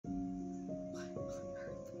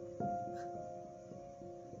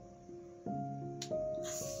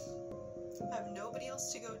I have nobody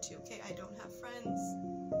else to go to, okay? I don't have friends.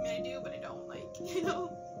 I mean, I do, but I don't, like, you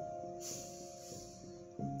know?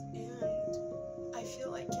 And I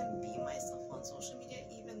feel I can be myself on social media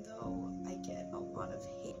even though I get a lot of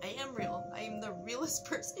hate. I am real. I am the realest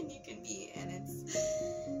person you can be, and it's,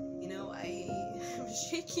 you know, I am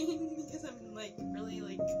shaking